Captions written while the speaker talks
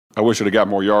I wish it had got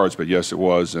more yards, but yes, it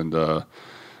was. And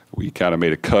we kind of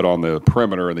made a cut on the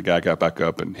perimeter, and the guy got back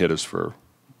up and hit us for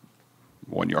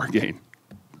 1 yard gain.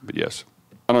 But yes.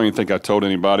 I don't even think I told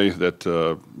anybody that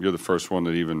you're the first one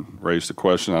that even raised the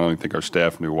question. I don't even think our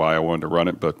staff knew why I wanted to run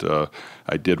it, but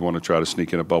I did want to try to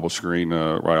sneak in a bubble screen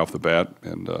right off the bat,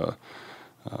 and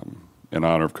in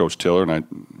honor of Coach Tiller. And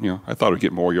I thought we'd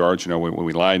get more yards. When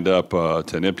we lined up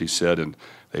to an empty set and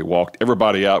they walked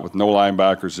everybody out with no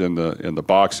linebackers in the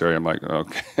box area, I'm like,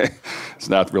 okay, it's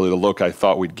not really the look I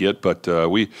thought we'd get, but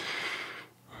we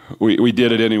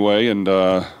did it anyway, and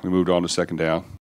we moved on to second down.